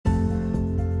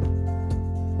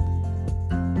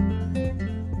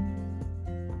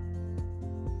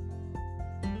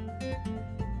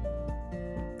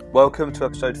Welcome to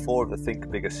episode 4 of the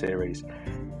Think Bigger series.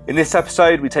 In this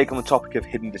episode, we take on the topic of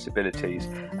hidden disabilities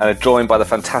and are joined by the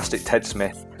fantastic Ted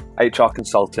Smith, HR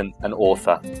consultant and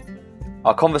author.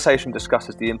 Our conversation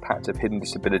discusses the impact of hidden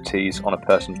disabilities on a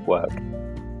person's work,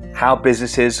 how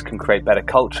businesses can create better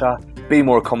culture, be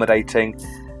more accommodating,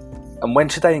 and when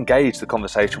should they engage the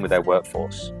conversation with their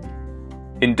workforce.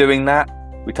 In doing that,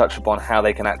 we touch upon how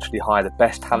they can actually hire the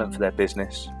best talent for their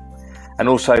business, and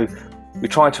also we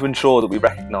try to ensure that we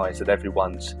recognise that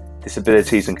everyone's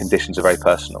disabilities and conditions are very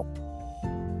personal.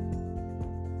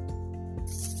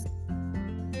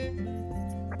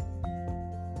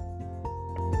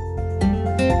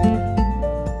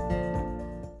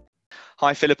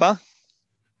 Hi Philippa.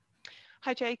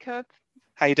 Hi Jacob.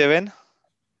 How you doing?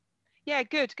 Yeah,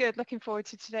 good. Looking forward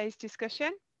to today's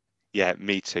discussion. Yeah,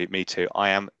 me too.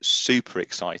 I am super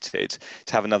excited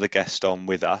to have another guest on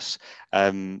with us.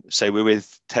 So we're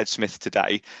with Ted Smith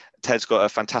today. Ted's got a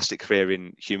fantastic career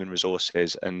in human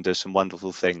resources and does some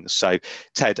wonderful things. So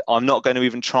Ted, I'm not going to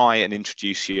even try and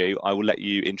introduce you. I will let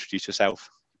you introduce yourself.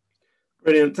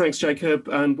 Brilliant. Thanks, Jacob,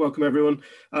 and welcome everyone.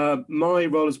 My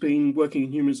role has been working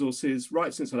in human resources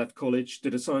right since I left college,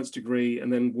 did a science degree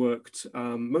and then worked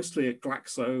mostly at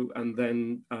Glaxo and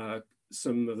then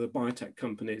some of the biotech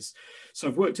companies. So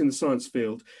I've worked in the science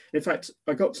field. In fact,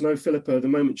 I got to know Philippa the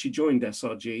moment she joined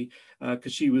SRG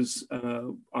because she was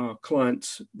our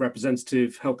client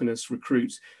representative helping us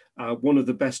recruit one of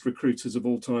the best recruiters of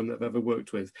all time that I've ever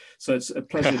worked with. So it's a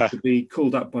pleasure to be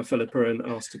called up by Philippa and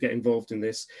asked to get involved in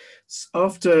this.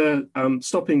 After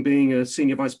stopping being a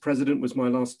senior vice president was my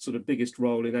last sort of biggest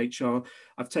role in HR,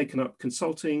 I've taken up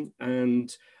consulting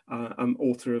and I'm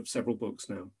author of several books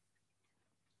now.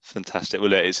 Fantastic.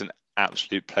 Well, it's an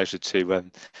absolute pleasure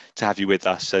to have you with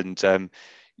us, and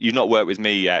you've not worked with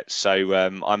me yet, so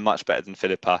I'm much better than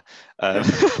Philippa.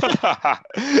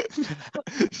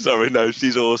 Sorry, no,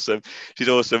 she's awesome.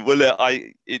 Well, look,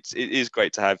 it is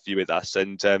great to have you with us,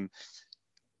 and I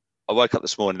woke up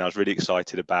this morning. I was really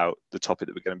excited about the topic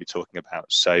that we're going to be talking about.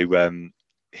 So,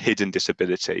 hidden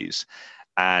disabilities,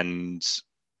 and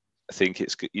I think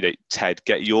it's, Ted,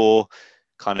 get your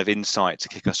kind of insight to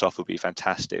kick us off would be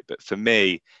fantastic. But for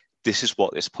me, this is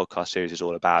what this podcast series is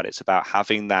all about. It's about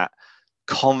having that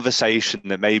conversation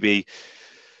that maybe,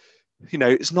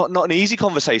 it's not an easy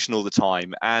conversation all the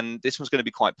time. And this one's going to be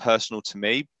quite personal to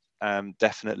me,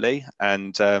 definitely.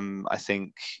 And I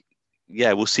think,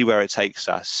 we'll see where it takes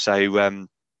us. So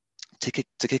to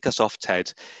kick us off,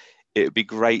 Ted, it would be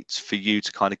great for you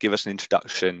to kind of give us an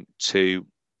introduction to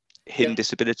hidden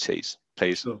disabilities,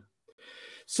 please. Sure.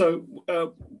 So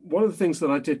one of the things that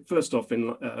I did first off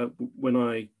when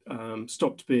I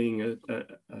stopped being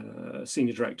a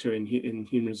senior director in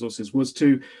human resources was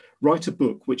to write a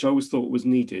book, which I always thought was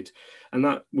needed. And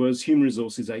that was Human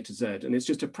Resources A to Z. And it's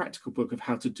just a practical book of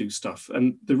how to do stuff.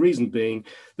 And the reason being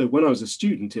that when I was a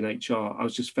student in HR, I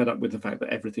was just fed up with the fact that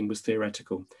everything was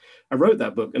theoretical. I wrote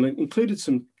that book and it included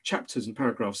some chapters and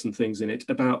paragraphs and things in it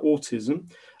about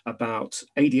autism, about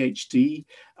ADHD,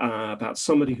 about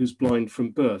somebody who's blind from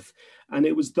birth. And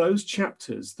it was those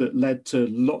chapters that led to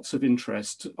lots of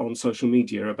interest on social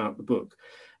media about the book.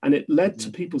 And it led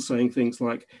to people saying things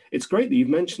like, it's great that you've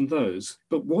mentioned those,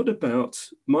 but what about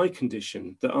my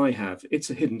condition that I have?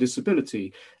 It's a hidden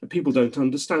disability and people don't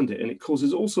understand it and it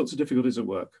causes all sorts of difficulties at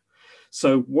work.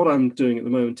 So what I'm doing at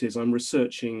the moment is I'm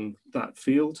researching that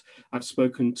field. I've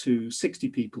spoken to 60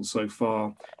 people so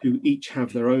far who each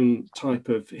have their own type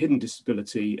of hidden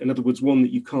disability. In other words, one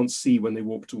that you can't see when they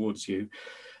walk towards you.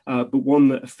 But one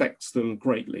that affects them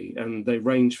greatly. And they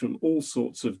range from all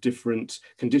sorts of different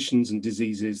conditions and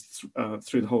diseases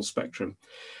through the whole spectrum.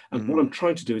 And what I'm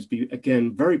trying to do is be,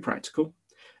 again, very practical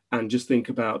and just think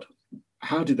about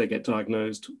how did they get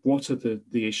diagnosed? What are the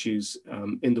issues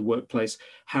in the workplace?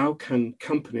 How can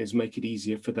companies make it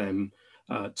easier for them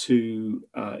to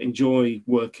enjoy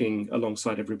working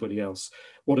alongside everybody else?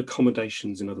 What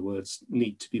accommodations, in other words,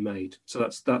 need to be made? So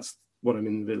that's what I'm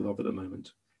in the middle of at the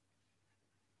moment.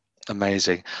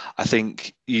 Amazing. I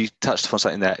think you touched upon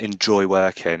something there, enjoy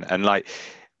working, and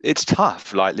it's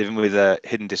tough, living with a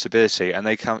hidden disability, and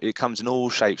it comes in all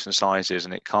shapes and sizes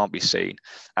and it can't be seen.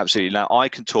 Absolutely. Now I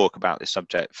can talk about this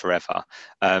subject forever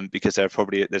because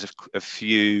there's a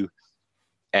few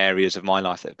areas of my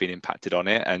life that have been impacted on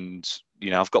it, and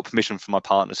I've got permission from my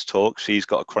partner to talk. She's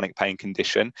got a chronic pain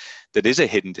condition that is a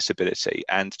hidden disability,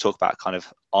 and to talk about kind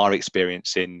of our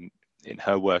experience in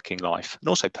her working life and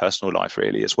also personal life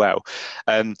really as well.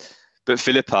 But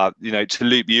Philippa, to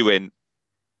loop you in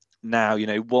now,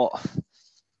 what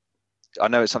I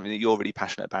know it's something that you're really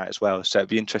passionate about as well. So it'd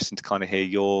be interesting to kind of hear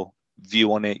your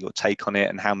view on it, your take on it,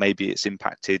 and how maybe it's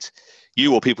impacted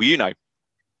you or people you know.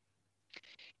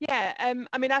 Yeah,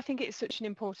 I mean, I think it's such an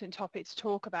important topic to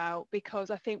talk about, because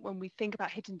I think when we think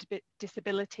about hidden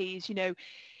disabilities, you know,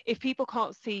 if people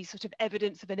can't see sort of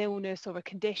evidence of an illness or a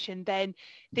condition, then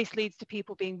this leads to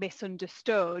people being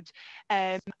misunderstood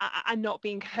and not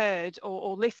being heard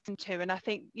or listened to. And I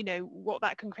think, you know, what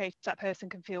that can create is that person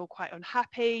can feel quite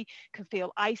unhappy, can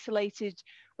feel isolated,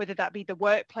 whether that be the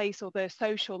workplace or their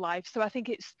social life. So I think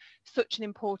it's such an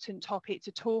important topic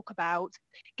to talk about,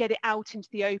 get it out into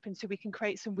the open so we can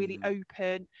create some really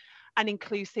open and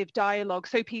inclusive dialogue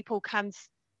so people can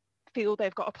feel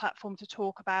they've got a platform to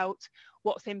talk about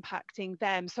what's impacting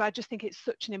them. So I just think it's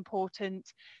such an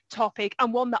important topic,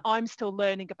 and one that I'm still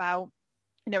learning about,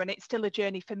 you know, and it's still a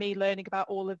journey for me learning about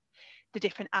all of the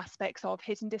different aspects of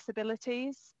hidden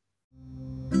disabilities.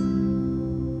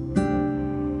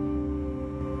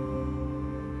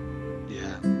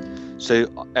 Yeah.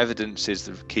 So evidence is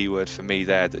the key word for me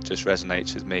there that just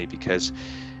resonates with me, because,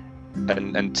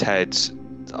 and Ted,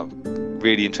 I'm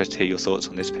really interested to hear your thoughts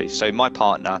on this piece. So my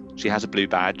partner, she has a blue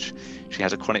badge, she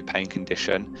has a chronic pain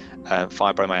condition,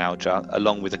 fibromyalgia,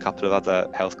 along with a couple of other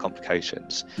health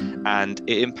complications, and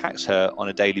it impacts her on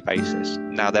a daily basis.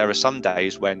 Now, there are some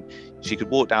days when she could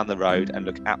walk down the road and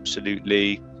look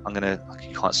absolutely,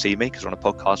 you can't see me because we're on a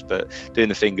podcast, but doing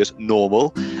the fingers,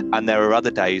 normal. And there are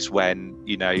other days when,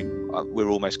 you know, we're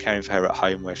almost caring for her at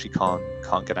home where she can't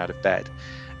get out of bed.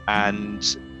 And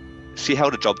she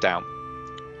held a job down.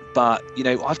 But, you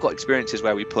know, I've got experiences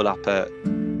where we pull up at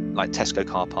like Tesco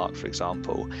car park, for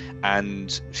example,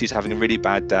 and she's having a really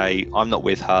bad day. I'm not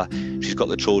with her. She's got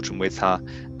the children with her,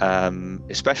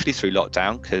 especially through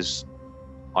lockdown, because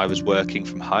I was working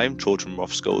from home, children were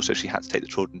off school, so she had to take the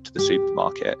children to the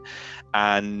supermarket.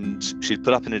 And she'd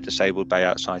put up in a disabled bay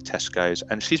outside Tesco's,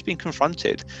 and she's been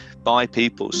confronted by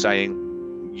people saying,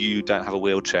 you don't have a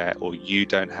wheelchair or you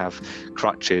don't have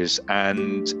crutches,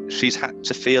 and she's had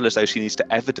to feel as though she needs to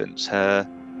evidence her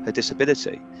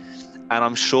disability. And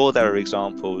I'm sure there are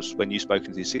examples when you've spoken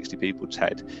to these 60 people,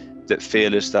 Ted, that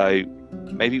feel as though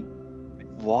maybe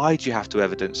why do you have to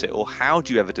evidence it, or how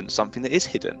do you evidence something that is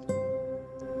hidden?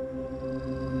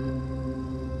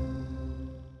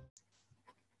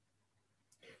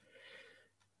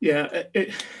 Yeah,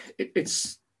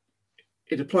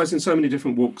 it applies in so many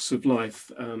different walks of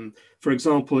life. For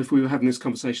example, if we were having this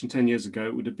conversation 10 years ago,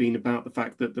 it would have been about the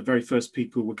fact that the very first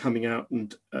people were coming out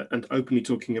and openly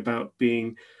talking about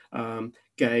being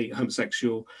gay,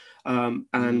 homosexual,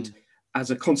 and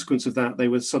as a consequence of that, they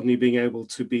were suddenly being able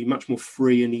to be much more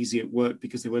free and easy at work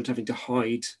because they weren't having to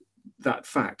hide that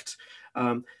fact.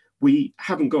 We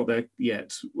haven't got there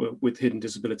yet with hidden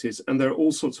disabilities, and there are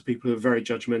all sorts of people who are very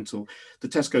judgmental. The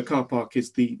Tesco car park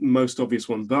is the most obvious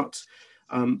one, but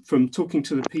from talking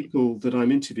to the people that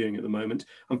I'm interviewing at the moment,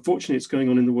 unfortunately, it's going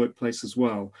on in the workplace as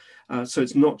well. So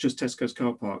it's not just Tesco's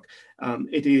car park.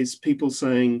 It is people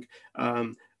saying,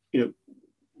 you know,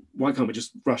 why can't we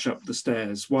just rush up the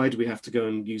stairs? Why do we have to go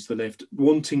and use the lift?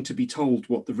 Wanting to be told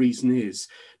what the reason is,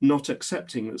 not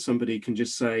accepting that somebody can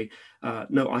just say,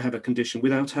 no, I have a condition,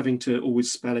 without having to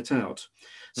always spell it out.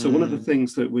 So one of the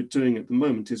things that we're doing at the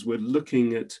moment is we're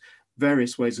looking at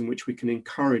various ways in which we can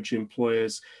encourage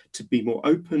employers to be more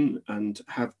open and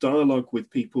have dialogue with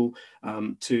people,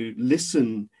 to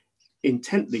listen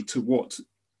intently to what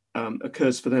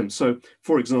occurs for them. So,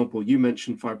 for example, you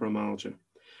mentioned fibromyalgia.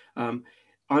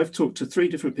 I've talked to 3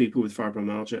 different people with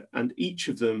fibromyalgia, and each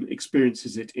of them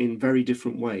experiences it in very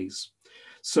different ways.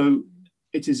 So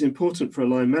it is important for a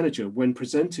line manager, when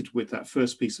presented with that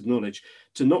first piece of knowledge,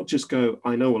 to not just go,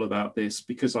 I know all about this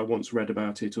because I once read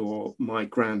about it, or my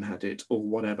gran had it, or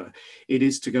whatever. It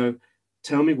is to go,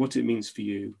 tell me what it means for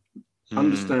you,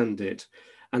 understand it,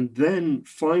 and then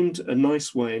find a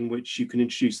nice way in which you can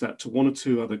introduce that to 1 or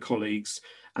 2 other colleagues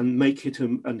and make it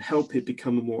and help it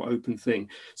become a more open thing,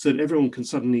 so that everyone can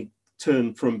suddenly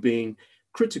turn from being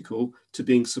critical to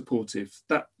being supportive.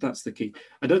 That's the key.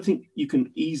 I don't think you can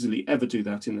easily ever do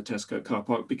that in the Tesco car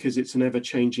park, because it's an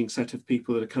ever-changing set of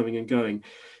people that are coming and going.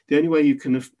 The only way you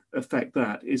can affect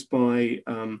that is by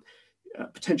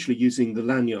potentially using the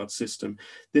lanyard system.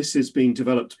 This is being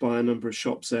developed by a number of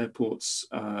shops, airports,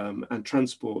 and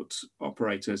transport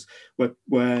operators,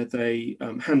 where they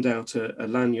hand out a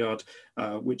lanyard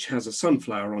which has a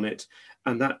sunflower on it,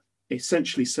 and that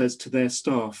essentially says to their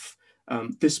staff,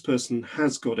 this person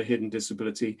has got a hidden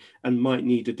disability and might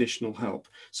need additional help.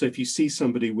 So if you see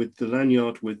somebody with the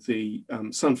lanyard with the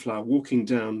sunflower walking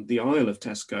down the aisle of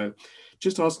Tesco,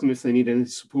 just ask them if they need any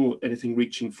support, anything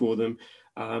reaching for them.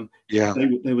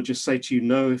 They would just say to you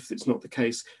no if it's not the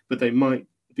case, but they might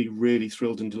be really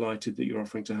thrilled and delighted that you're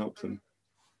offering to help them.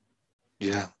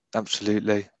 Yeah,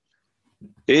 absolutely.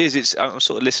 It is. I'm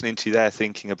sort of listening to you there,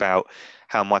 thinking about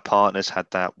how my partner's had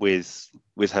that with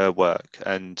her work,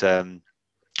 and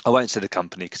I won't say the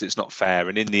company because it's not fair.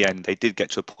 And in the end, they did get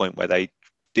to a point where they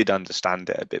did understand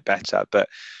it a bit better. But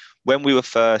when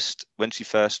she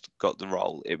first got the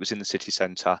role, it was in the city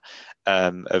centre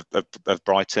of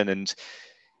Brighton, and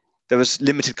there was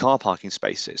limited car parking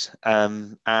spaces,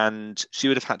 and she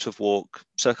would have had to have walked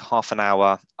circa half an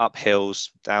hour up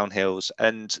hills, down hills,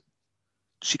 and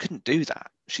she couldn't do that.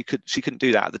 She couldn't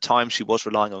do that at the time. She was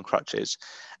relying on crutches,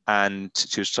 and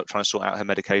she was trying to sort out her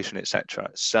medication, etc.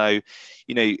 So,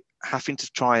 having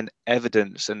to try and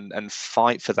evidence and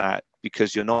fight for that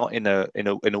because you're not in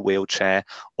a wheelchair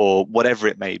or whatever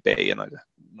it may be. And I'm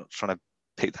not trying to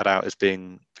pick that out as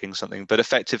being something, but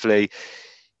effectively,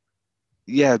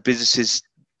 yeah, businesses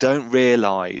don't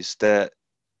realise that.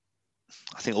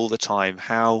 I think all the time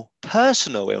how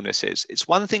personal illness is. It's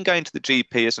one thing going to the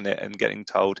GP, isn't it, and getting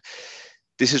told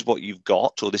this is what you've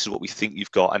got, or this is what we think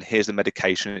you've got, and here's the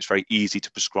medication. It's very easy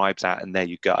to prescribe that, and there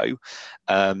you go.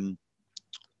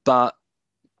 But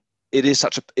it is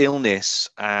such an illness,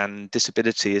 and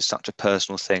disability is such a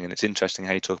personal thing. And it's interesting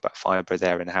how you talk about fibro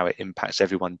there and how it impacts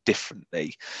everyone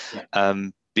differently,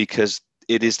 because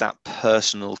it is that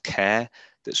personal care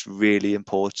that's really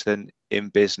important in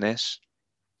business.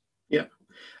 Yeah.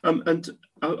 And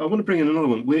I want to bring in another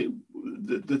one.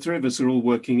 The three of us are all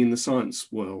working in the science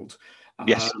world.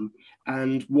 Yes.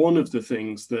 And one of the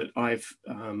things that I've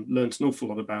learned an awful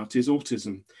lot about is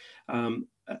autism.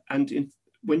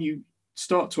 When you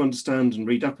start to understand and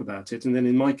read up about it, and then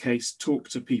in my case, talk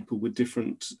to people with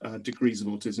different degrees of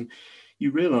autism,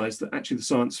 you realize that actually the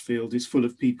science field is full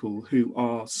of people who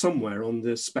are somewhere on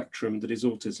the spectrum that is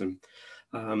autism.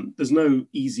 There's no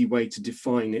easy way to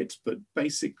define it, but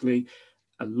basically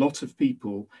a lot of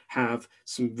people have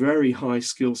some very high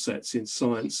skill sets in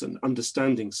science and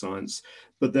understanding science,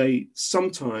 but they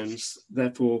sometimes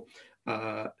therefore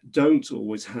don't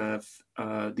always have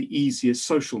the easiest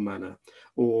social manner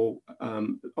or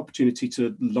opportunity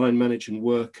to line manage and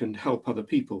work and help other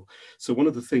people. So one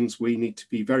of the things we need to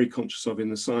be very conscious of in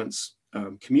the science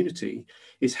community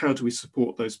is how do we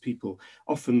support those people?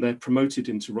 Often they're promoted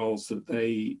into roles that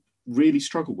they really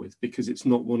struggle with because it's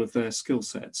not one of their skill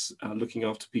sets, looking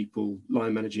after people,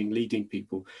 line managing, leading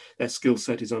people. Their skill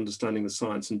set is understanding the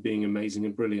science and being amazing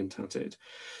and brilliant at it.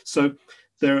 So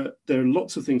there are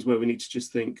lots of things where we need to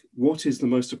just think, what is the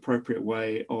most appropriate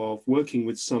way of working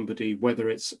with somebody, whether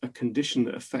it's a condition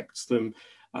that affects them,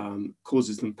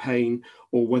 causes them pain,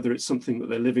 or whether it's something that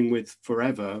they're living with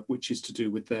forever, which is to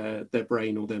do with their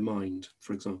brain or their mind,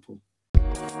 for example.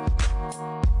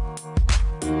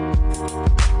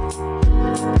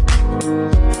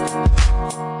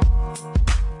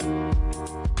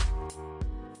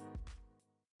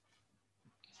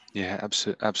 Yeah,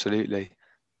 absolutely.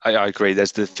 I agree.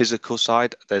 There's the physical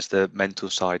side, there's the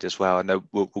mental side as well. I know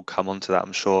we'll come on to that,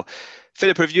 I'm sure.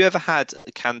 Philippa, have you ever had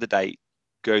a candidate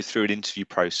go through an interview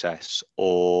process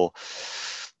or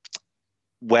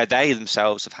where they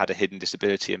themselves have had a hidden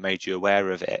disability and made you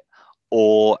aware of it?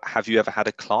 Or have you ever had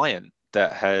a client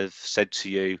that have said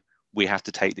to you, we have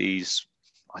to take these,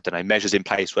 I don't know, measures in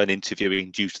place when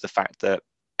interviewing due to the fact that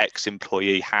X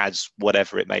employee has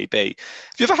whatever it may be?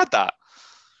 Have you ever had that?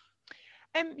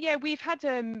 Yeah, we've had,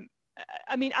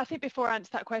 I mean, I think before I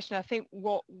answer that question, I think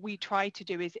what we try to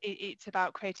do is it's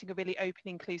about creating a really open,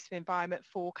 inclusive environment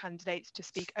for candidates to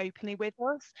speak openly with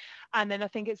us. And then I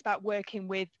think it's about working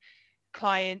with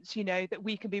clients, you know, that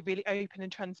we can be really open and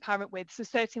transparent with. So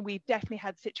certainly we've definitely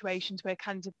had situations where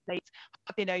candidates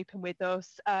have been open with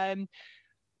us.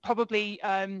 Probably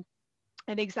an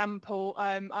example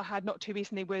I had not too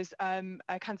recently was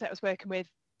a candidate I was working with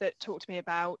that talked to me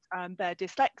about their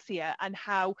dyslexia and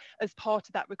how as part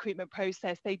of that recruitment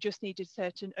process they just needed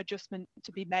certain adjustment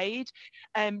to be made,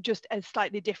 just a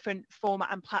slightly different format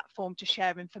and platform to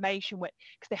share information with,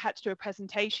 because they had to do a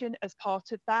presentation as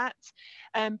part of that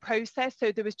process.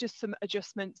 So there was just some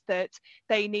adjustments that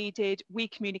they needed. We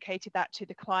communicated that to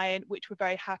the client, which we're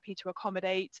very happy to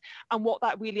accommodate. And what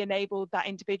that really enabled that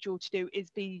individual to do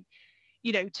is be,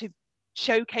 you know, to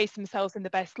showcase themselves in the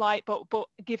best light, but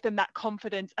give them that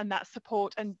confidence and that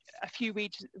support and a few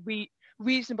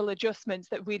reasonable adjustments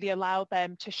that really allow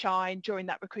them to shine during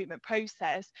that recruitment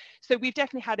process. So we've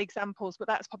definitely had examples, but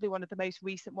that's probably one of the most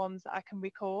recent ones that I can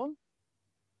recall.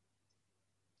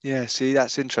 Yeah, see,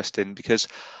 that's interesting because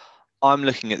I'm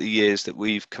looking at the years that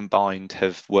we've combined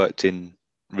have worked in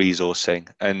resourcing,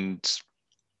 and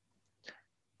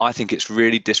I think it's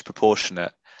really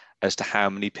disproportionate as to how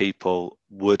many people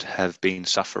would have been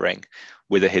suffering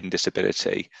with a hidden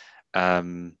disability.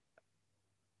 I'm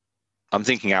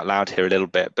thinking out loud here a little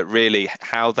bit, but really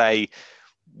how they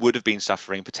would have been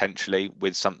suffering potentially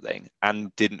with something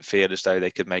and didn't feel as though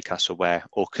they could make us aware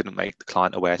or couldn't make the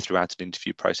client aware throughout an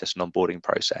interview process and onboarding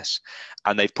process.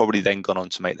 And they've probably then gone on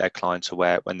to make their clients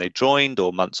aware when they joined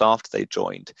or months after they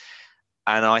joined.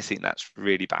 And I think that's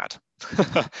really bad.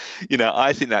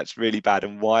 I think that's really bad.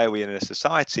 And why are we in a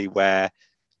society where,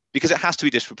 because it has to be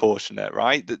disproportionate,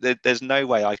 right? There's no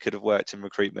way I could have worked in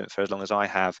recruitment for as long as I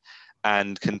have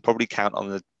and can probably count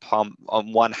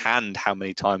on one hand how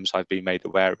many times I've been made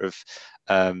aware of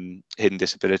hidden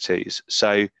disabilities.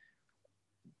 So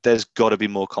there's got to be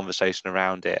more conversation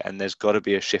around it, and there's got to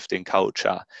be a shift in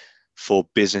culture for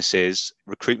businesses,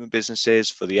 recruitment businesses,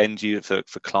 for the end user,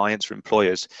 for clients, for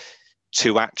employers,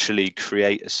 to actually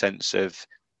create a sense of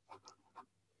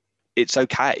it's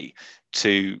okay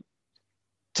to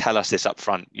tell us this up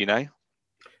front,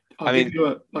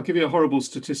 I'll give you a horrible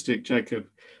statistic, Jacob.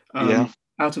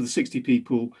 Out of the 60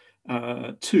 people,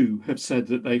 2 have said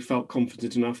that they felt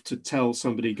confident enough to tell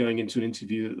somebody going into an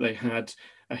interview that they had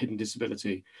a hidden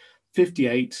disability.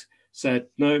 58 said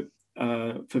no,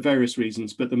 for various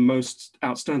reasons, but the most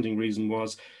outstanding reason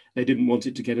was they didn't want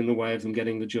it to get in the way of them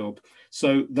getting the job.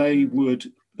 So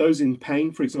those in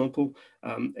pain, for example,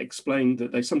 explained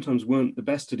that they sometimes weren't the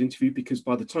best at interview because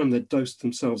by the time they'd dosed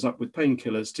themselves up with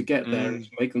painkillers to get there and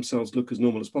to make themselves look as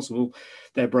normal as possible,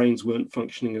 their brains weren't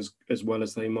functioning as well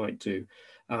as they might do.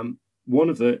 One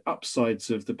of the upsides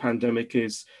of the pandemic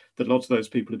is that lots of those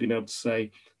people have been able to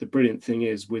say, the brilliant thing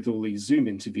is with all these Zoom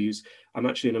interviews, I'm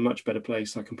actually in a much better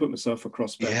place. I can put myself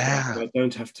across better. I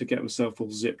don't have to get myself all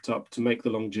zipped up to make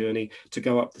the long journey, to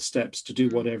go up the steps, to do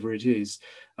whatever it is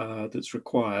that's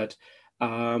required.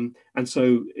 And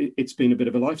so it's been a bit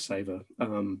of a lifesaver,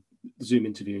 Zoom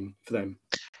interviewing for them.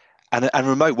 And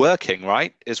remote working,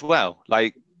 right, as well.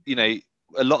 Like,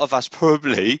 a lot of us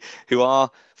probably who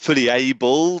are fully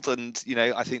abled, and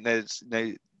I think there's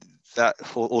that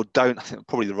or don't, I think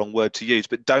probably the wrong word to use,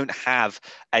 but don't have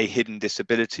a hidden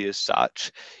disability as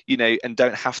such, and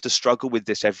don't have to struggle with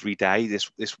this every day,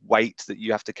 this weight that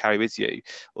you have to carry with you,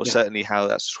 or certainly how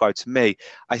that's described to me.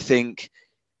 I think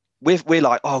we're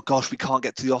like, oh gosh, we can't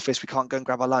get to the office, we can't go and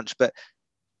grab our lunch, but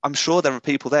I'm sure there are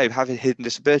people there who have a hidden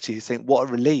disability who think, what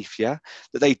a relief, that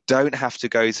they don't have to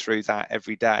go through that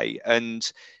every day. And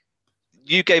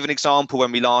you gave an example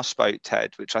when we last spoke,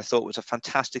 Ted, which I thought was a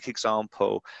fantastic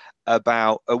example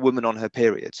about a woman on her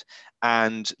period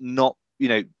and not,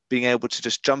 being able to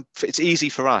just jump. It's easy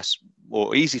for us,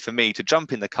 or easy for me, to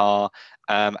jump in the car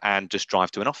and just drive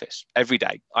to an office every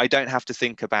day. I don't have to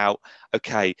think about,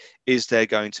 okay, is there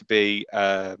going to be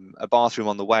a bathroom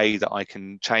on the way that I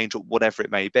can change, or whatever it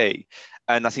may be.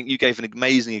 And I think you gave an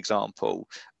amazing example,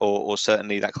 or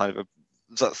certainly that kind of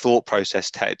that thought process,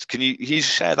 Ted. Can you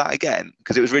share that again?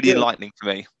 Because it was really enlightening for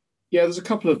me. Yeah, there's a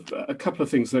couple of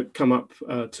things that come up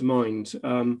to mind.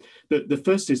 The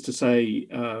first is to say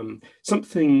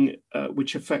something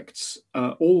which affects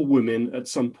all women at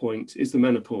some point is the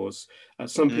menopause.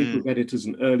 Some people get it as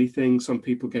an early thing, some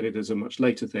people get it as a much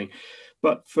later thing.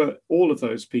 But for all of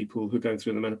those people who are going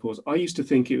through the menopause, I used to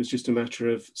think it was just a matter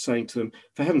of saying to them,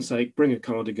 for heaven's sake, bring a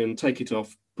cardigan, take it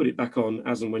off, put it back on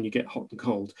as and when you get hot and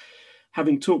cold.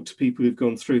 Having talked to people who've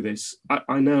gone through this,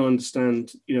 I now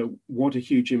understand, what a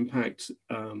huge impact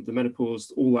the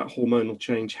menopause, all that hormonal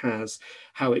change has,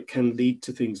 how it can lead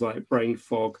to things like brain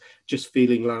fog, just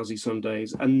feeling lousy some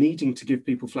days, and needing to give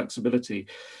people flexibility.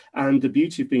 And the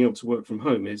beauty of being able to work from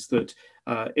home is that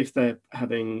if they're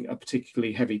having a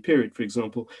particularly heavy period, for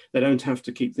example, they don't have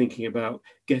to keep thinking about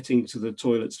getting to the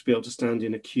toilets to be able to stand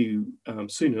in a queue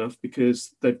soon enough,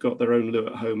 because they've got their own loo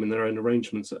at home and their own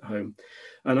arrangements at home.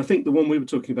 And I think the one we were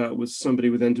talking about was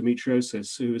somebody with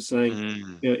endometriosis who was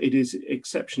saying, it is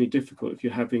exceptionally difficult if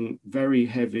you're having very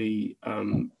heavy,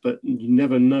 but you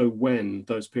never know when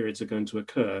those periods are going to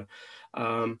occur.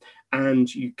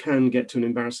 And you can get to an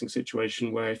embarrassing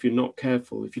situation where if you're not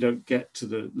careful, if you don't get to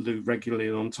the loo regularly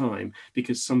and on time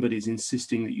because somebody's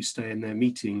insisting that you stay in their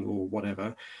meeting or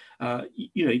whatever,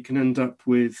 you can end up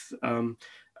with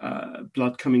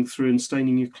blood coming through and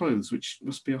staining your clothes, which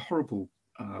must be a horrible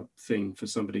thing for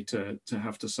somebody to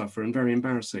have to suffer, and very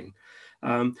embarrassing.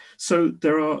 So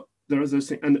there are those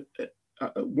things. And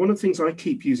one of the things I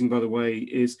keep using, by the way,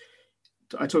 is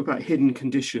I talk about hidden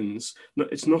conditions.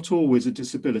 It's not always a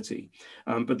disability,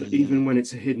 but even when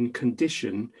it's a hidden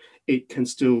condition, it can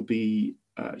still be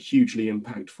hugely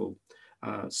impactful.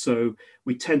 So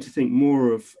we tend to think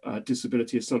more of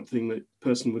disability as something that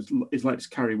person is likely to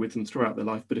carry with them throughout their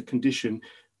life, but a condition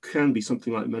can be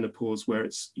something like menopause, where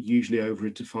it's usually over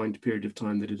a defined period of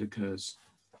time that it occurs.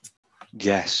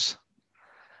 Yes,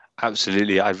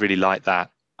 absolutely. I really like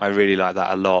that. I really like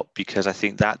that a lot, because I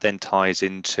think that then ties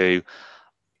into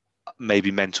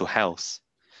maybe mental health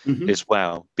as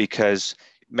well, because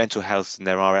mental health, and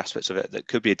there are aspects of it that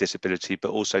could be a disability,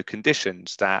 but also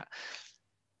conditions that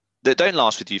don't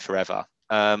last with you forever,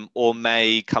 or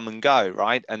may come and go,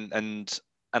 right? And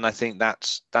I think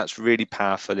that's really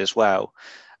powerful as well.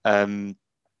 I mean,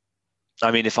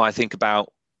 if I think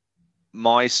about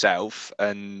myself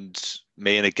and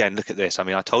me, and again, look at this. I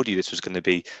mean, I told you this was going to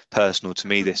be personal to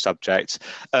me, this subject.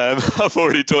 I've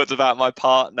already talked about my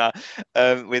partner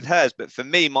with hers, but for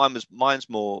me, mine's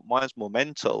more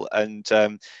mental, and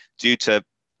due to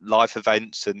life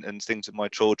events and things with my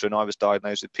children, I was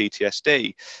diagnosed with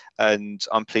PTSD, and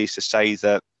I'm pleased to say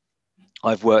that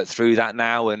I've worked through that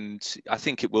now, and I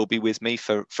think it will be with me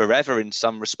for forever in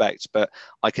some respects, but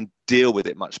I can deal with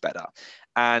it much better.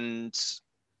 And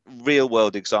real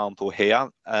world example here,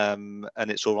 and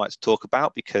it's all right to talk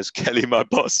about because Kelly, my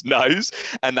boss, knows,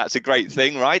 and that's a great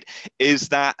thing, right? Is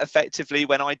that effectively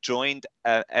when I joined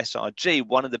SRG,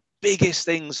 one of the biggest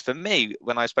things for me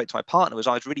when I spoke to my partner was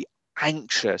I was really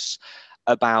anxious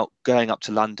about going up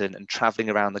to London and traveling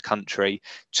around the country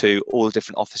to all the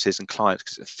different offices and clients,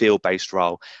 because it's a field-based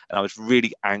role, and I was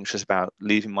really anxious about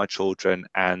leaving my children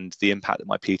and the impact that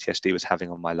my PTSD was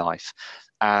having on my life.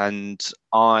 And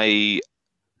I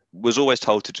was always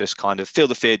told to just kind of feel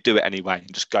the fear, do it anyway,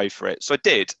 and just go for it. So I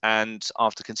did, and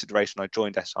after consideration, I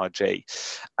joined SRG.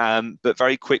 But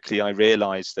very quickly, I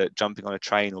realised that jumping on a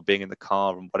train or being in the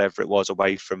car and whatever it was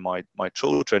away from my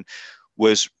children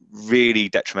was really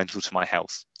detrimental to my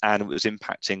health, and it was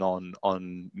impacting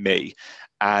on me.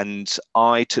 And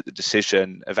I took the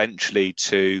decision eventually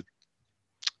to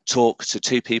talk to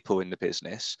two people in the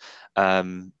business.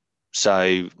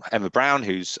 So Emma Brown,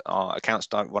 who's our accounts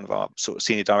one of our sort of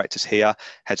senior directors here,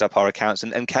 heads up our accounts,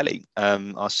 and Kelly,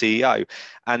 our CEO,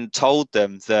 and told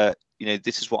them that, you know,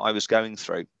 this is what I was going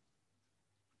through.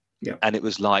 Yeah. And it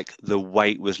was like the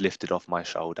weight was lifted off my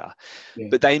shoulder. Yeah.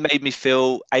 But they made me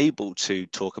feel able to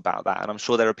talk about that. And I'm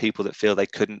sure there are people that feel they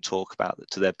couldn't talk about it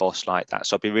to their boss like that.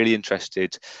 So I'd be really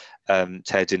interested,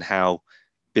 Ted, in how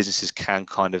businesses can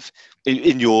kind of,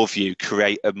 in your view,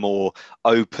 create a more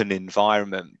open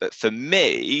environment. But for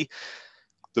me,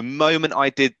 the moment I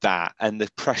did that and the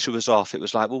pressure was off, it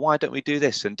was like, well, why don't we do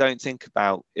this? And don't think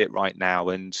about it right now.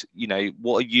 And, you know,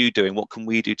 what are you doing? What can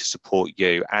we do to support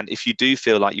you? And if you do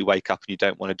feel like you wake up and you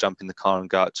don't want to jump in the car and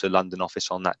go out to a London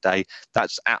office on that day,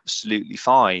 that's absolutely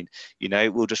fine. You know,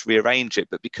 we'll just rearrange it.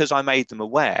 But because I made them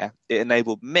aware, it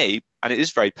enabled me, and it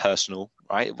is very personal,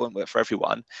 right? It won't work for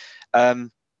everyone,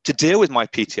 to deal with my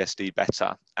PTSD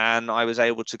better. And I was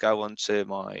able to go on to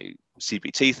my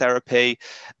CBT therapy,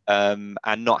 and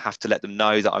not have to let them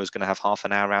know that I was going to have half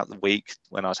an hour out the week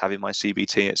when I was having my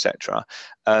CBT, etc.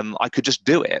 I could just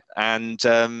do it. And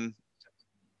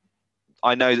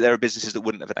I know that there are businesses that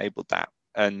wouldn't have enabled that.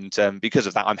 And because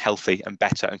of that, I'm healthy and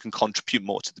better and can contribute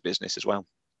more to the business as well.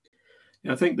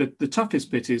 I think that the toughest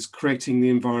bit is creating the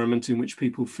environment in which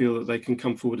people feel that they can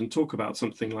come forward and talk about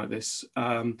something like this.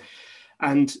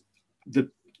 And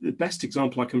the best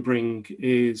example I can bring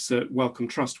is at Wellcome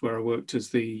Trust, where I worked as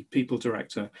the people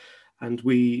director. And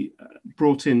we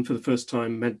brought in for the first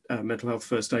time mental health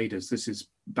first aiders. This is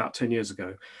about 10 years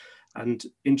ago, and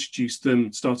introduced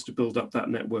them, started to build up that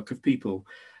network of people.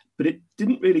 But it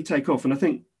didn't really take off. And I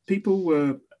think people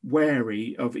were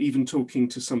wary of even talking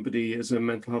to somebody as a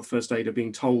mental health first aider,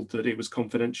 being told that it was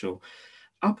confidential.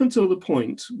 Up until the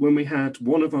point when we had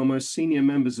one of our most senior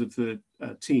members of the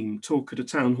team talk at a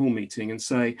town hall meeting and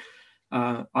say,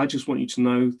 I just want you to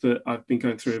know that I've been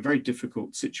going through a very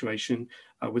difficult situation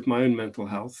with my own mental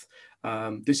health.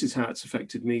 This is how it's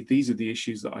affected me. These are the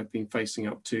issues that I've been facing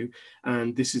up to,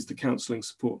 and this is the counselling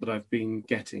support that I've been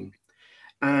getting.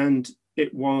 And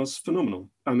it was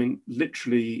phenomenal. I mean,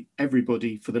 literally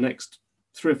everybody for the next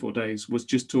 3 or 4 days was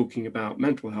just talking about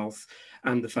mental health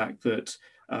and the fact that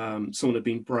someone had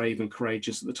been brave and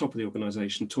courageous at the top of the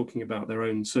organisation, talking about their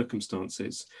own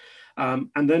circumstances. And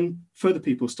then further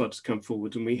people started to come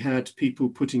forward, and we had people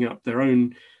putting up their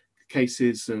own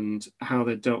cases and how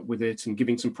they dealt with it, and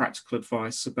giving some practical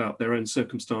advice about their own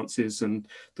circumstances and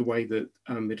the way that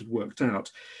it had worked out.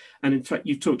 And in fact,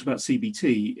 you've talked about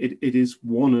CBT. It is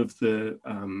one of the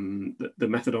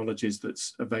methodologies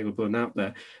that's available and out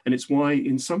there. And it's why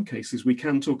in some cases we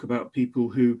can talk about people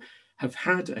who have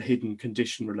had a hidden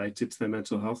condition related to their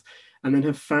mental health, and then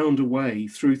have found a way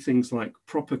through things like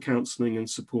proper counselling and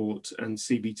support and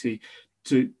CBT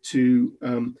to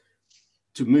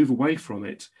move away from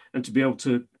it and to be able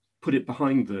to put it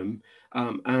behind them,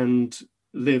 and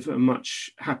live a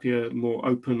much happier, more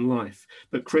open life.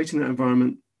 But creating that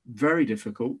environment, very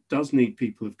difficult, does need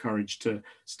people of courage to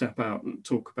step out and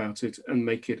talk about it and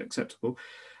make it acceptable,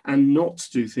 and not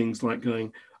do things like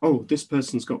going, oh, this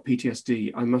person's got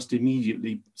PTSD, I must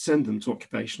immediately send them to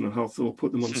occupational health or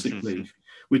put them on sick leave,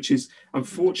 which is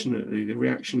unfortunately the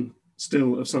reaction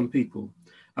still of some people.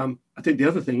 I think the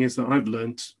other thing is that I've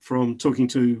learned from talking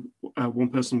to one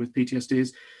person with PTSD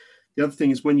is, the other thing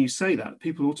is when you say that,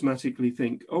 people automatically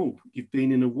think, oh, you've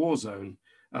been in a war zone.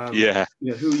 Yeah.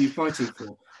 You know, who are you fighting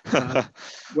for?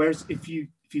 Whereas if you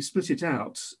split it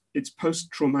out, it's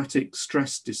post-traumatic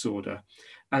stress disorder.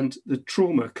 And the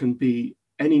trauma can be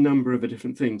any number of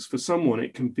different things. For someone,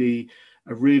 it can be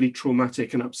a really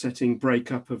traumatic and upsetting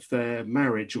breakup of their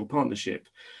marriage or partnership.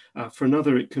 For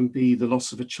another, it can be the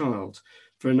loss of a child.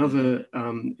 For another,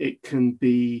 it can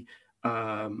be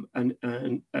a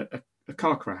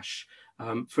car crash.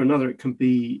 For another, it can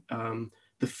be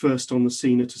the first on the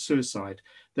scene at a suicide.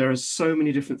 There are so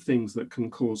many different things that can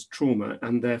cause trauma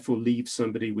and therefore leave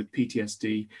somebody with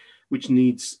PTSD, which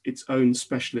needs its own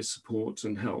specialist support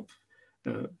and help.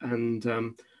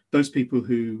 Those people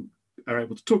who are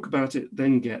able to talk about it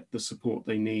then get the support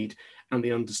they need and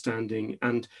the understanding.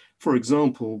 And for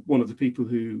example, one of the people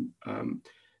who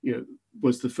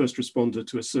was the first responder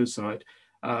to a suicide,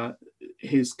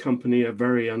 his company are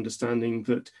very understanding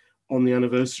that on the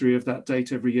anniversary of that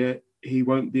date every year, he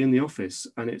won't be in the office,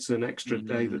 and it's an extra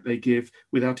day that they give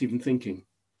without even thinking.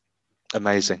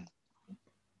 Amazing.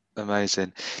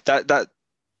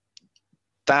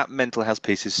 That mental health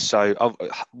piece is so.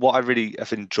 What I really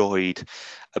have enjoyed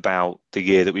about the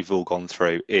year that we've all gone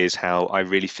through is how I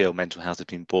really feel mental health has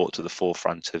been brought to the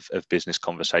forefront of business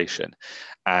conversation,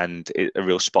 and a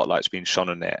real spotlight's been shone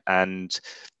on it. And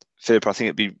Philippa, I think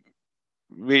it'd be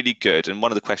really good. And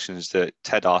one of the questions that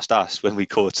Ted asked us when we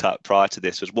caught up prior to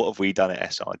this was, what have we done at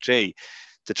SRG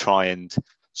to try and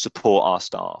support our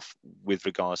staff with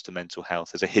regards to mental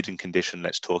health as a hidden condition?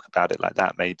 Let's talk about it like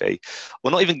that, maybe,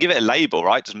 or not even give it a label,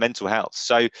 right? Just mental health.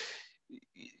 So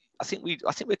I think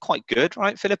we're quite good,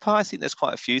 right, Philippa? I think there's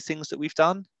quite a few things that we've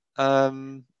done. I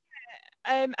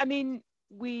mean,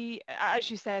 as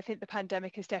you say, I think the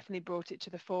pandemic has definitely brought it to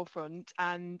the forefront,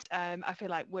 and I feel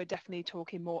like we're definitely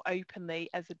talking more openly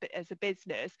as a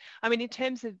business. I mean, in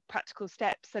terms of practical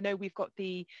steps, I know we've got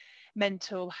the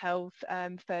mental health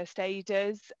first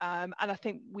aiders, and I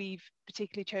think we've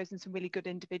particularly chosen some really good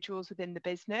individuals within the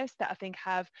business that I think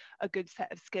have a good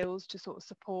set of skills to sort of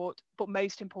support, but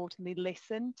most importantly,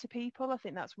 listen to people. I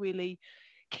think that's really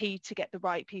key to get the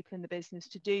right people in the business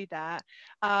to do that.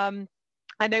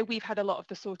 I know we've had a lot of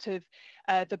the sort of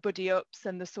the buddy ups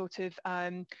and the sort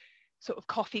of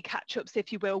coffee catch ups,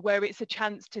 if you will, where it's a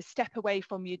chance to step away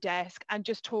from your desk and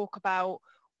just talk about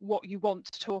what you want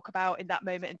to talk about in that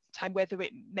moment in time, whether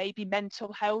it may be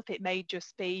mental health, it may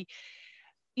just be,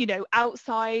 you know,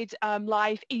 outside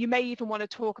life. You may even want to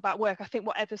talk about work. I think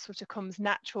whatever sort of comes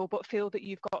natural, but feel that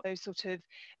you've got those sort of,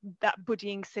 that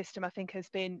buddying system, I think has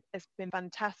been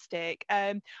fantastic.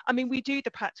 I mean, we do the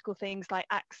practical things like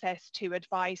access to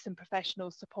advice and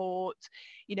professional support,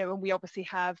 you know, and we obviously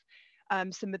have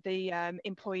some of the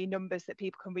employee numbers that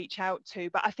people can reach out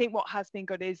to. But I think what has been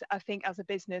good is, I think as a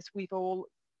business, we've all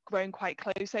grown quite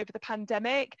close over the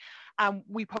pandemic, and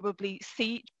we probably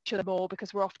see each other more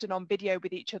because we're often on video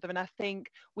with each other, and I think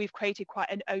we've created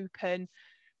quite an open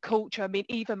culture. I mean,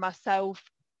 even myself,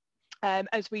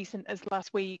 as recent as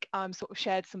last week, sort of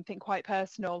shared something quite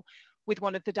personal with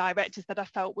one of the directors that I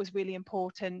felt was really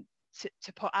important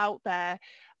to put out there,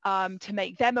 to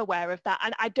make them aware of that.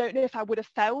 And I don't know if I would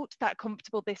have felt that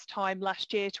comfortable this time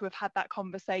last year to have had that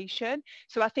conversation.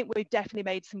 So I think we've definitely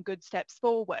made some good steps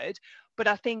forward. But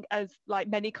I think, as like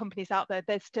many companies out there,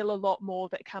 there's still a lot more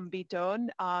that can be done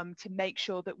to make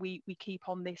sure that we keep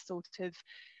on this sort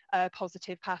of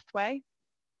positive pathway.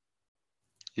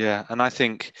 Yeah, and I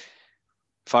think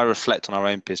if I reflect on our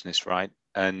own business, right,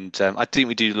 and I think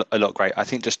we do a lot great. I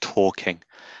think just talking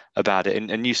about it,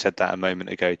 and you said that a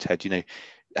moment ago, Ted, you know,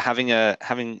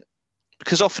 having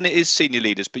because often it is senior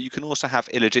leaders, but you can also have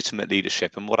illegitimate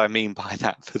leadership. And what I mean by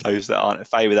that, for those that aren't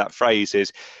familiar with that phrase,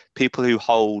 is people who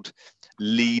hold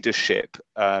leadership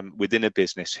within a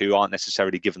business who aren't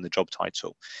necessarily given the job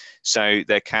title. So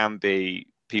there can be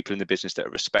people in the business that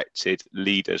are respected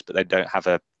leaders, but they don't have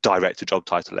a director job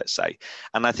title, let's say.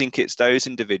 And I think it's those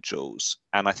individuals,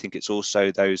 and I think it's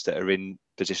also those that are in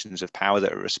positions of power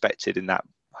that are respected in that,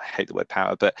 I hate the word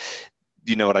power, but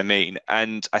you know what I mean.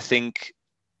 And I think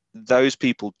those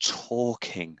people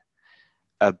talking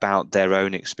about their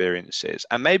own experiences.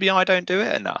 And maybe I don't do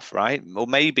it enough, right? Or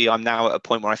maybe I'm now at a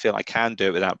point where I feel I can do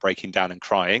it without breaking down and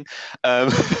crying.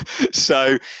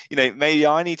 So, maybe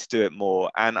I need to do it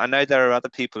more. And I know there are other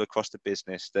people across the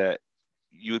business that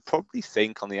you would probably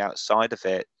think on the outside of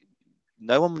it,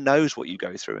 no one knows what you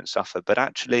go through and suffer. But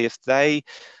actually, if they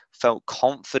felt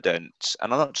confident,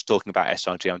 and I'm not just talking about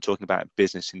SRG, I'm talking about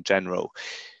business in general,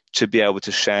 to be able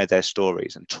to share their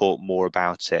stories and talk more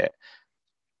about it.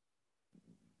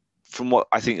 From what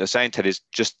I think you're saying, Ted, is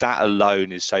just that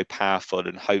alone is so powerful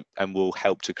and will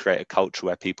help to create a culture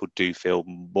where people do feel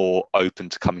more open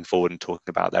to coming forward and talking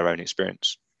about their own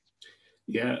experience.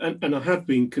 Yeah, and I have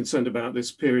been concerned about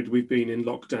this period we've been in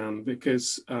lockdown,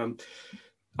 because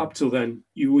up till then,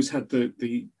 you always had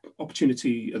the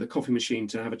opportunity at the coffee machine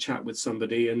to have a chat with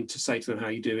somebody and to say to them, how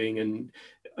are you doing? And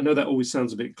I know that always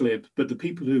sounds a bit glib, but the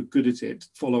people who are good at it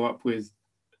follow up with,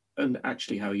 and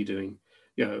actually, how are you doing?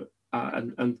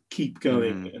 And keep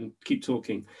going and keep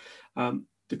talking.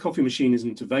 The coffee machine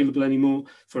isn't available anymore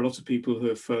for a lot of people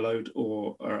who are furloughed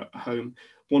or are at home.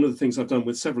 One of the things I've done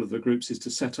with several of the groups is to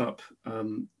set up,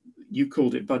 you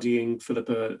called it buddying,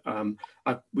 Philippa,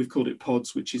 we've called it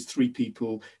pods, which is 3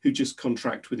 people who just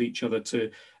contract with each other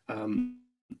to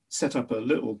set up a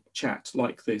little chat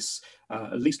like this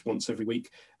at least once every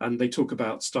week. And they talk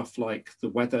about stuff like the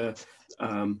weather,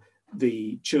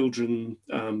 the children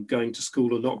going to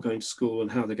school or not going to school,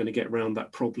 and how they're going to get around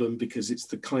that problem, because it's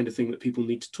the kind of thing that people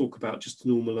need to talk about just to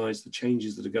normalize the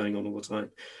changes that are going on all the time,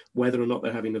 whether or not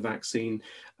they're having the vaccine,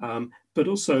 but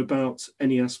also about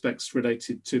any aspects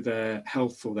related to their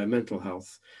health or their mental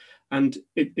health. And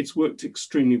it's worked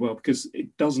extremely well, because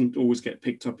it doesn't always get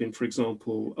picked up in, for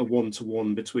example, a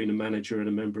one-to-one between a manager and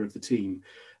a member of the team.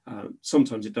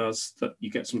 Sometimes it does, that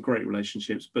you get some great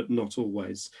relationships, but not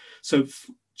always. So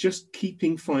just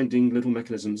finding little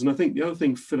mechanisms. And I think the other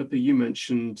thing, Philippa, you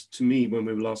mentioned to me when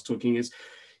we were last talking is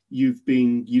you've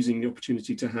been using the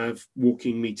opportunity to have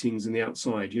walking meetings in the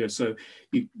outside. So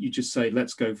you just say,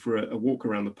 let's go for a walk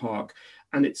around the park.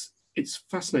 And it's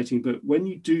fascinating, but when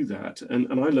you do that, and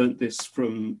I learned this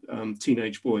from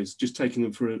teenage boys, just taking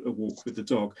them for a walk with the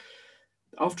dog,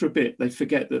 after a bit, they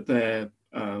forget that they're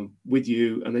with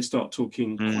you, and they start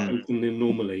talking quite openly and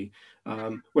normally.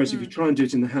 Whereas if you try and do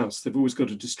it in the house, they've always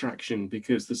got a distraction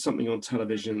because there's something on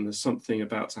television, there's something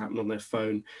about to happen on their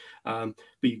phone. But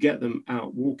you get them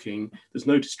out walking, there's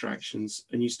no distractions,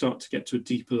 and you start to get to a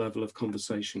deeper level of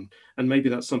conversation. And maybe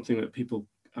that's something that people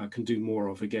can do more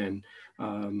of again,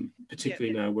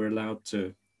 particularly now we're allowed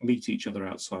to meet each other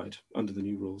outside under the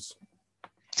new rules.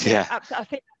 Yeah,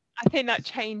 absolutely. I think that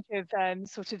change of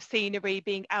sort of scenery,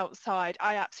 being outside,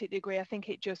 I absolutely agree. I think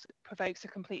it just provokes a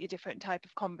completely different type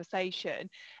of conversation.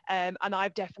 And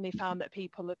I've definitely found that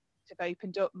people have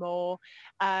opened up more.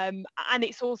 And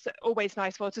it's also always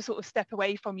nice to sort of step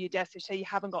away from your desk so you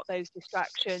haven't got those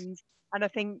distractions. And I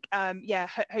think,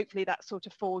 hopefully that sort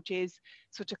of forges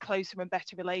sort of closer and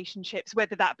better relationships,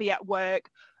 whether that be at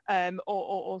work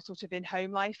or sort of in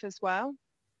home life as well.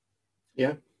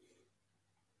 Yeah.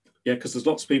 Yeah, because there's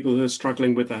lots of people who are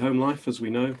struggling with their home life, as we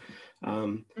know.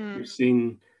 We've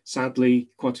seen, sadly,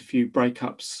 quite a few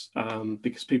breakups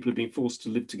because people have been forced to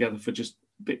live together for just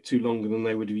a bit too longer than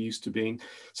they would have used to be.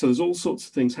 So there's all sorts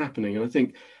of things happening. And I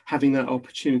think having that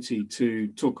opportunity to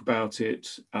talk about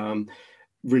it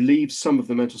relieves some of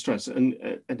the mental stress. And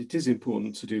it is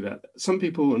important to do that. Some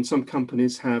people and some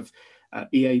companies have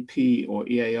EAP or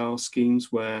EAR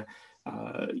schemes where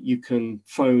you can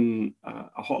phone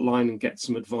a hotline and get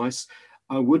some advice.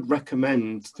 I would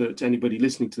recommend that anybody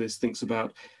listening to this thinks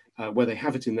about where they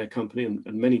have it in their company, and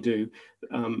many do,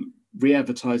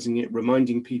 re-advertising it,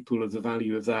 reminding people of the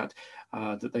value of that,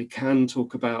 that they can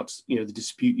talk about the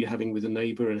dispute you're having with a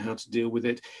neighbour and how to deal with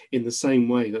it, in the same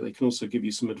way that they can also give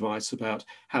you some advice about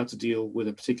how to deal with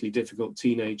a particularly difficult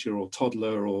teenager or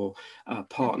toddler or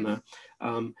partner.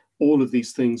 All of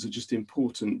these things are just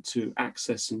important to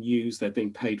access and use. They're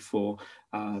being paid for.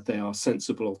 They are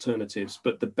sensible alternatives,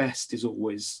 but the best is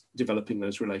always developing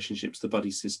those relationships, the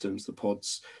buddy systems, the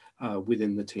pods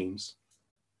within the teams.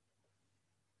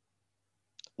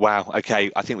 Wow.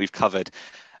 Okay. I think we've covered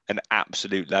an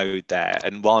absolute load there.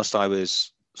 And whilst I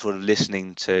was sort of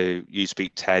listening to you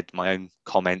speak, Ted, my own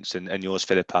comments and yours,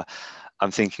 Philippa, I'm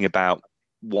thinking about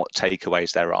what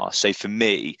takeaways there are. So for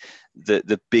me,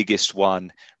 the biggest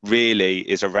one really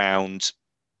is around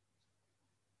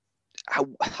how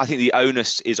I think the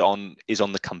onus is on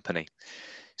the company.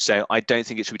 So I don't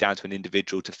think it should be down to an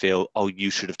individual to feel, oh,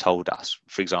 you should have told us,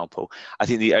 for example. I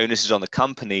think the onus is on the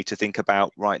company to think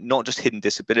about, right, not just hidden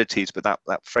disabilities, but that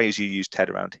phrase you used, Ted,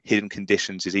 around hidden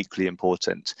conditions is equally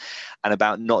important. And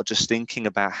about not just thinking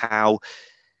about how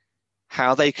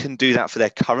they can do that for their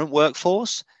current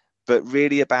workforce, but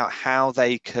really about how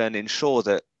they can ensure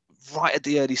that right at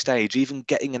the early stage, even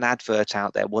getting an advert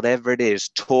out there, whatever it is,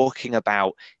 talking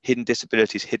about hidden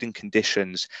disabilities, hidden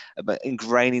conditions, but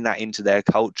ingraining that into their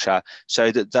culture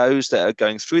so that those that are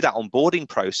going through that onboarding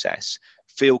process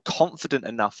feel confident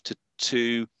enough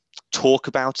to talk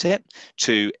about it,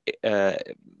 to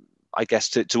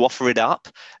offer it up,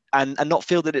 and not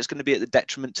feel that it's going to be at the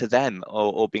detriment to them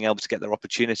or being able to get their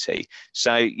opportunity.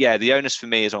 So yeah, the onus for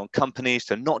me is on companies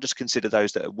to not just consider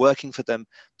those that are working for them,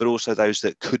 but also those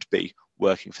that could be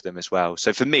working for them as well.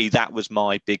 So for me, that was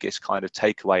my biggest kind of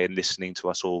takeaway in listening to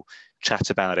us all chat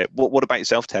about it. What about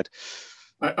yourself, Ted?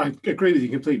 I agree with you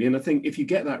completely. And I think if you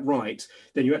get that right,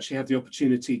 then you actually have the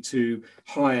opportunity to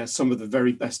hire some of the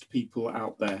very best people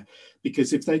out there.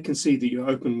 Because if they can see that you're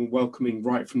open and welcoming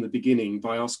right from the beginning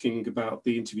by asking about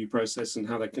the interview process and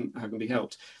how can be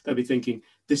helped, they'll be thinking,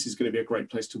 this is going to be a great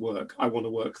place to work. I want to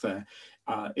work there.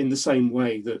 In the same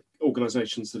way that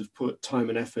organizations that have put time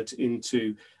and effort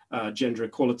into gender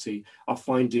equality are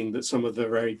finding that some of the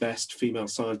very best female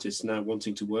scientists now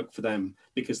wanting to work for them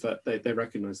because they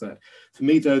recognize that. For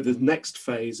me, though, the next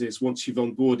phase is once you've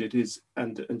onboarded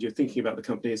and you're thinking about the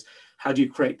company is how do you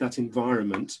create that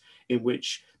environment in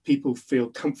which people feel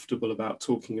comfortable about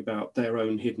talking about their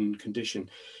own hidden condition.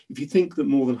 If you think that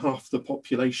more than half the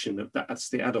population, that's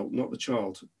the adult, not the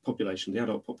child population, the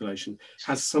adult population,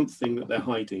 has something that they're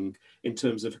hiding in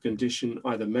terms of a condition,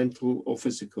 either mental or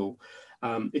physical,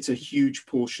 it's a huge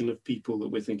portion of people that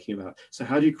we're thinking about. So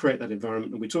how do you create that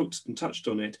environment? And we talked and touched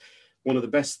on it. One of the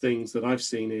best things that I've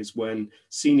seen is when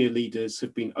senior leaders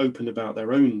have been open about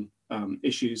their own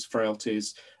issues,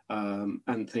 frailties,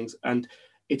 and things. And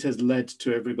it has led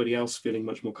to everybody else feeling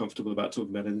much more comfortable about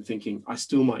talking about it and thinking, I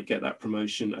still might get that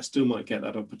promotion, I still might get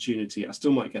that opportunity, I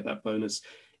still might get that bonus,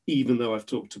 even though I've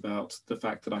talked about the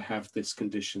fact that I have this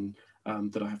condition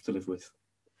that I have to live with.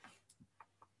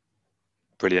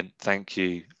 Brilliant, thank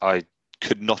you. I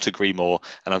could not agree more,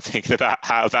 and I'm thinking about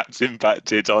how that's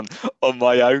impacted on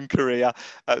my own career.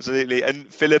 Absolutely.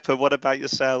 And Philippa, what about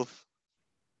yourself?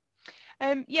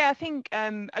 Yeah, I think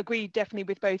agree definitely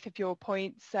with both of your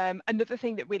points. Another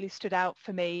thing that really stood out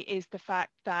for me is the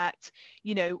fact that,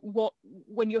 you know,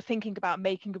 when you're thinking about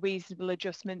making reasonable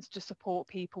adjustments to support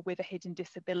people with a hidden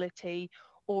disability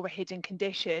or a hidden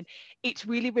condition, it's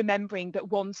really remembering that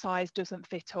one size doesn't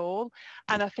fit all.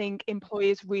 And I think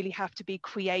employers really have to be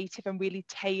creative and really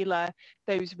tailor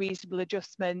those reasonable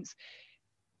adjustments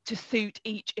to suit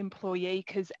each employee,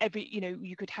 because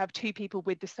you could have two people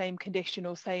with the same condition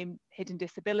or same hidden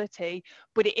disability,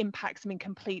 but it impacts them in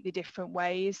completely different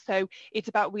ways. So it's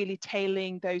about really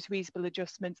tailoring those reasonable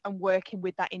adjustments and working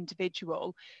with that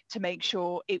individual to make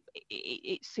sure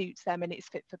it suits them and it's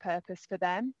fit for purpose for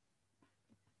them.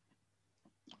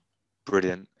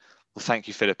 Brilliant. Well, thank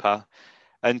you, Philippa.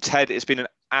 And Ted, it's been an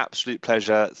absolute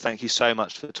pleasure. Thank you so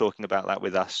much for talking about that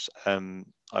with us.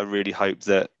 I really hope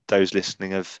that those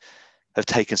listening have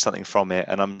taken something from it.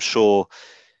 And I'm sure,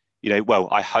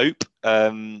 I hope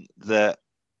that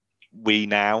we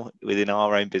now, within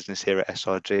our own business here at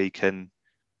SRG, can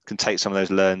take some of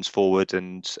those learns forward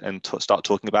and start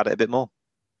talking about it a bit more.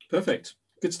 Perfect.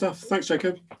 Good stuff. Thanks,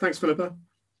 Jacob. Thanks, Philippa.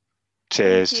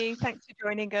 Cheers. Thank you. Thanks for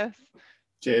joining us.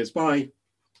 Cheers. Bye.